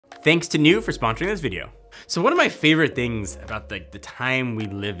Thanks to NIU for sponsoring this video. So one of my favorite things about the time we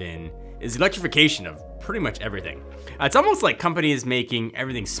live in is electrification of pretty much everything. It's almost like companies making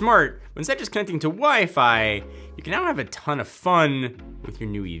everything smart, but instead of just connecting to Wi-Fi, you can now have a ton of fun with your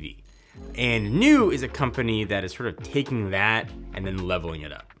new EV. And NIU is a company that is sort of taking that and then leveling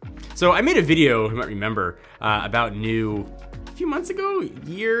it up. So I made a video, you might remember, about NIU a few months ago,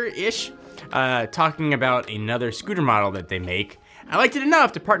 year-ish, talking about another scooter model that they make. I liked it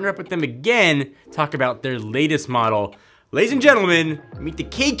enough to partner up with them again, talk about their latest model. Ladies and gentlemen, meet the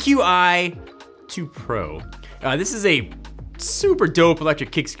KQi2 Pro. This is a super dope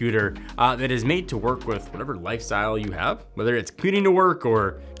electric kick scooter that is made to work with whatever lifestyle you have, whether it's commuting to work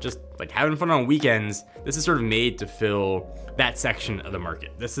or just like having fun on weekends. This is sort of made to fill that section of the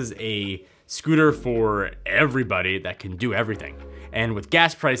market. This is a scooter for everybody that can do everything. And with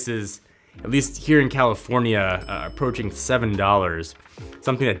gas prices, at least here in California, approaching $7,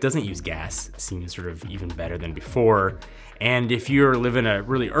 something that doesn't use gas seems sort of even better than before. And if you live in a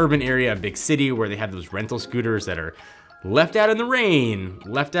really urban area, a big city where they have those rental scooters that are left out in the rain,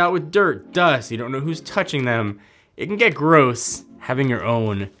 left out with dirt, dust, you don't know who's touching them, it can get gross. Having your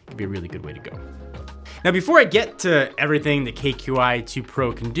own can be a really good way to go. Now, before I get to everything the KQi2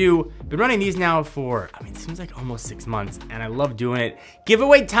 Pro can do, I've been running these now for, it seems like almost 6 months, and I love doing it.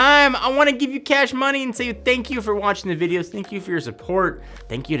 Giveaway time! I wanna give you cash money and say thank you for watching the videos. Thank you for your support.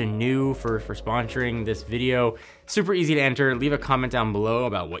 Thank you to NIU for sponsoring this video. Super easy to enter. Leave a comment down below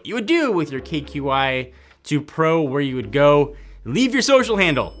about what you would do with your KQi2 Pro, where you would go. Leave your social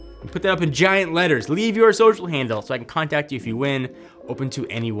handle. Put that up in giant letters. Leave your social handle so I can contact you if you win. Open to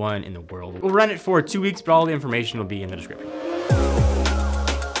anyone in the world. We'll run it for 2 weeks, but all the information will be in the description.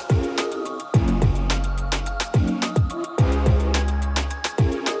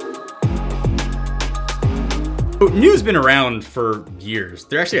 NIU's been around for years.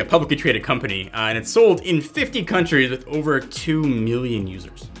 They're actually a publicly traded company, and it's sold in 50 countries with over 2 million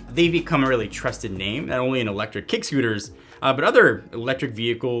users. They've become a really trusted name, not only in electric kick scooters, but other electric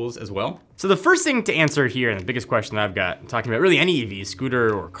vehicles as well. So the first thing to answer here, and the biggest question that I've got, talking about really any EV,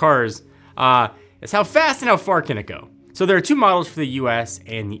 scooter or cars, is how fast and how far can it go? So there are 2 models for the US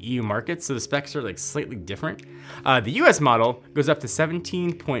and the EU markets, so the specs are like slightly different. The US model goes up to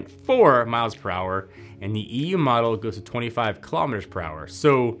 17.4 miles per hour, and the EU model goes to 25 kilometers per hour.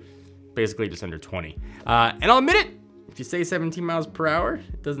 So basically just under 20. And I'll admit it, if you say 17 miles per hour,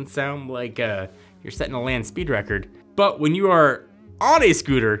 it doesn't sound like you're setting a land speed record. But when you are on a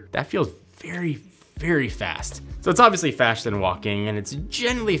scooter, that feels very, very fast. So it's obviously faster than walking, and it's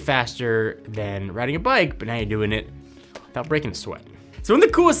generally faster than riding a bike, but now you're doing it without breaking a sweat. So one of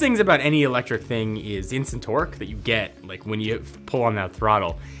the coolest things about any electric thing is the instant torque that you get, like when you pull on that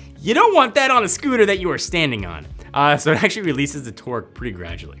throttle. You don't want that on a scooter that you are standing on. So it actually releases the torque pretty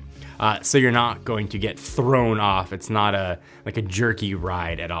gradually. So you're not going to get thrown off. It's not like a jerky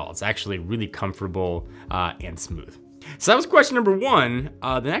ride at all. It's actually really comfortable and smooth. So that was question number 1.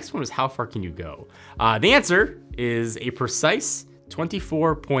 The next one is how far can you go? The answer is a precise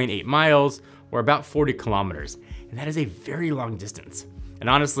 24.8 miles or about 40 kilometers. And that is a very long distance. And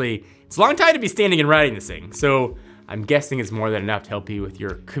honestly, it's a long time to be standing and riding this thing. So I'm guessing it's more than enough to help you with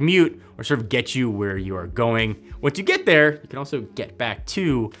your commute or sort of get you where you are going. Once you get there, you can also get back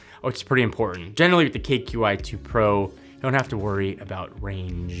too, which is pretty important. Generally with the KQi2 Pro, you don't have to worry about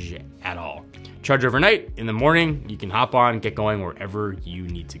range at all. Charge overnight, in the morning, you can hop on, get going wherever you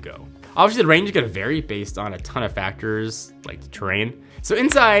need to go. Obviously the range is gonna vary based on a ton of factors like the terrain. So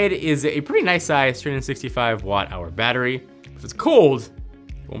inside is a pretty nice size 365 watt-hour battery. If it's cold,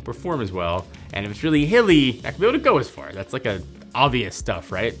 it won't perform as well. And if it's really hilly, that can be able to go as far. That's like a obvious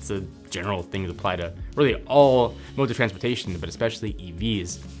stuff, right? It's a general thing that apply to really all modes of transportation, but especially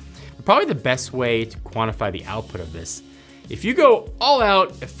EVs. But probably the best way to quantify the output of this, if you go all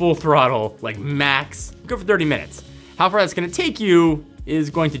out at full throttle, like max, go for 30 minutes. How far that's gonna take you is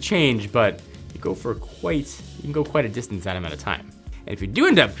going to change, but you can go quite a distance that amount of time. And if you do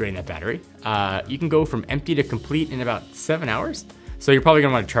end up draining that battery, you can go from empty to complete in about 7 hours. So you're probably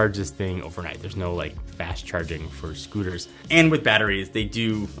gonna wanna charge this thing overnight. There's no like fast charging for scooters. And with batteries, they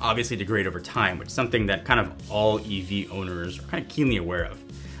do obviously degrade over time, which is something that kind of all EV owners are kind of keenly aware of.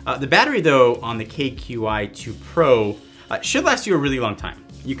 The battery though on the KQi2 Pro should last you a really long time.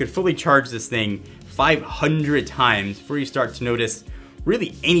 You could fully charge this thing 500 times before you start to notice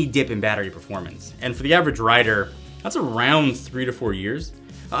really any dip in battery performance. And for the average rider, that's around 3 to 4 years.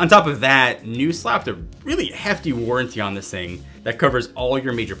 On top of that, NIU slapped a really hefty warranty on this thing that covers all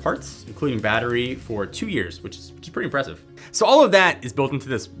your major parts, including battery, for 2 years, which is pretty impressive. So all of that is built into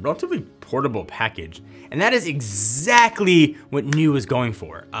this relatively portable package, and that is exactly what NIU is going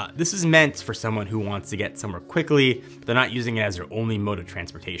for. This is meant for someone who wants to get somewhere quickly, but they're not using it as their only mode of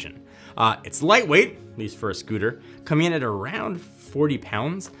transportation. It's lightweight, at least for a scooter, coming in at around 40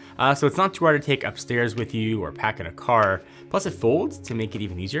 pounds, so it's not too hard to take upstairs with you or pack in a car. Plus it folds to make it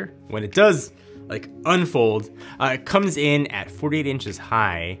even easier. When it does unfold, it comes in at 48 inches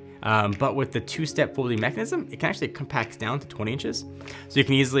high, but with the 2-step folding mechanism, it can actually compacts down to 20 inches. So you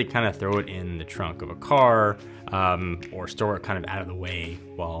can easily kind of throw it in the trunk of a car, or store it kind of out of the way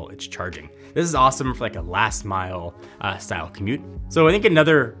while it's charging. This is awesome for a last mile style commute. So I think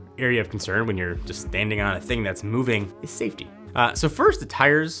another area of concern when you're just standing on a thing that's moving is safety. So first, the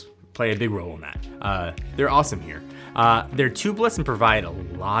tires play a big role in that. They're awesome here. They're tubeless and provide a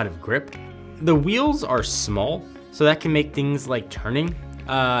lot of grip. The wheels are small, so that can make things like turning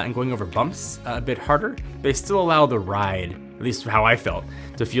and going over bumps a bit harder. They still allow the ride, at least how I felt,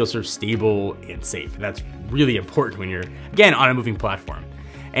 to feel sort of stable and safe. And that's really important when you're, again, on a moving platform.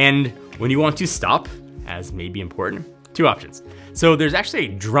 And when you want to stop, as may be important, 2 options. So there's actually a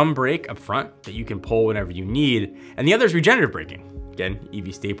drum brake up front that you can pull whenever you need, and the other is regenerative braking. Again,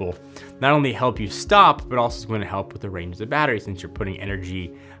 EV staple. Not only help you stop, but also is going to help with the range of the battery since you're putting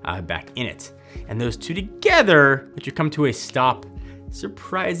energy back in it. And those two together let you come to a stop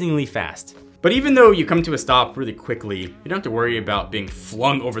surprisingly fast. But even though you come to a stop really quickly, you don't have to worry about being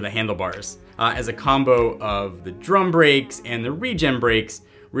flung over the handlebars, as a combo of the drum brakes and the regen brakes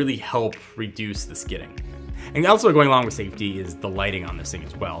really help reduce the skidding. And also going along with safety is the lighting on this thing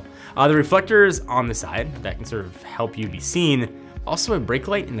as well. The reflectors on the side that can sort of help you be seen. Also a brake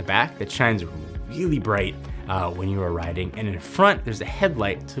light in the back that shines really bright when you are riding. And in front, there's a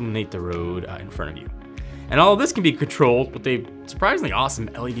headlight to illuminate the road in front of you. And all of this can be controlled with a surprisingly awesome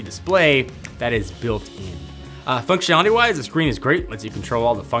LED display that is built in. Functionality-wise, the screen is great, lets you control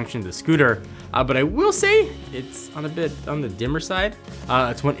all the functions of the scooter, but I will say it's on the dimmer side.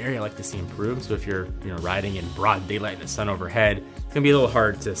 It's one area I like to see improved, so if you're riding in broad daylight in the sun overhead, it's gonna be a little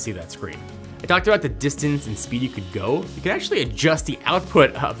hard to see that screen. I talked about the distance and speed you could go. You can actually adjust the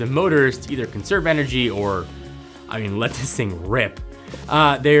output of the motors to either conserve energy or, let this thing rip.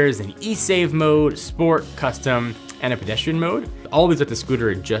 There's an e-save mode, sport, custom, and a pedestrian mode. All these let the scooter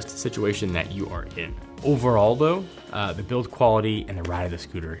adjust to the situation that you are in. Overall though, the build quality and the ride of the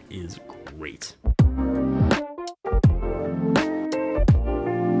scooter is great.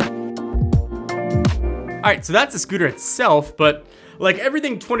 All right, so that's the scooter itself, but like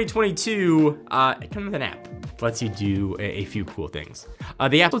everything 2022, it comes with an app. It lets you do a few cool things.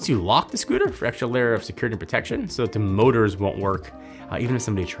 The app lets you lock the scooter for extra layer of security and protection so that the motors won't work, even if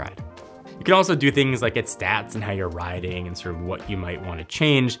somebody tried. You can also do things like get stats and how you're riding and sort of what you might want to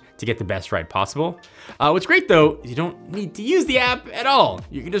change to get the best ride possible. What's great though, is you don't need to use the app at all.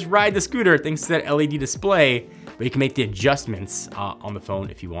 You can just ride the scooter thanks to that LED display, but you can make the adjustments on the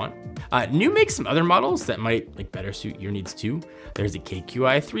phone if you want. NIU makes some other models that might better suit your needs too. There's the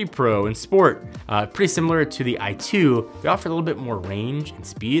KQi2 Pro and Sport, pretty similar to the i2. They offer a little bit more range and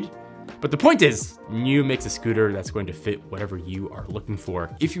speed. But the point is, NIU makes a scooter that's going to fit whatever you are looking for.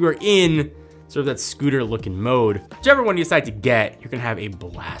 If you are in sort of that scooter looking mode, whichever one you decide to get, you're gonna have a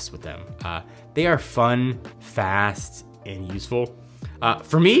blast with them. They are fun, fast, and useful.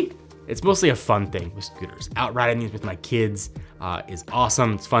 For me, it's mostly a fun thing with scooters. Out riding these with my kids is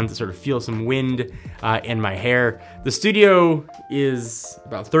awesome. It's fun to sort of feel some wind in my hair. The studio is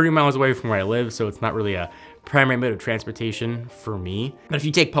about 30 miles away from where I live, so it's not really a primary mode of transportation for me. But if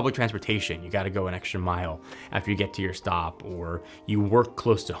you take public transportation, you gotta go an extra mile after you get to your stop, or you work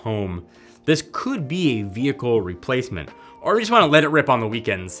close to home, this could be a vehicle replacement. Or you just wanna let it rip on the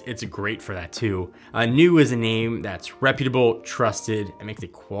weekends, it's great for that too. NIU is a name that's reputable, trusted, and makes a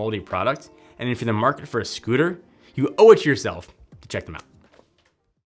quality product. And if you're in the market for a scooter, you owe it to yourself to check them out.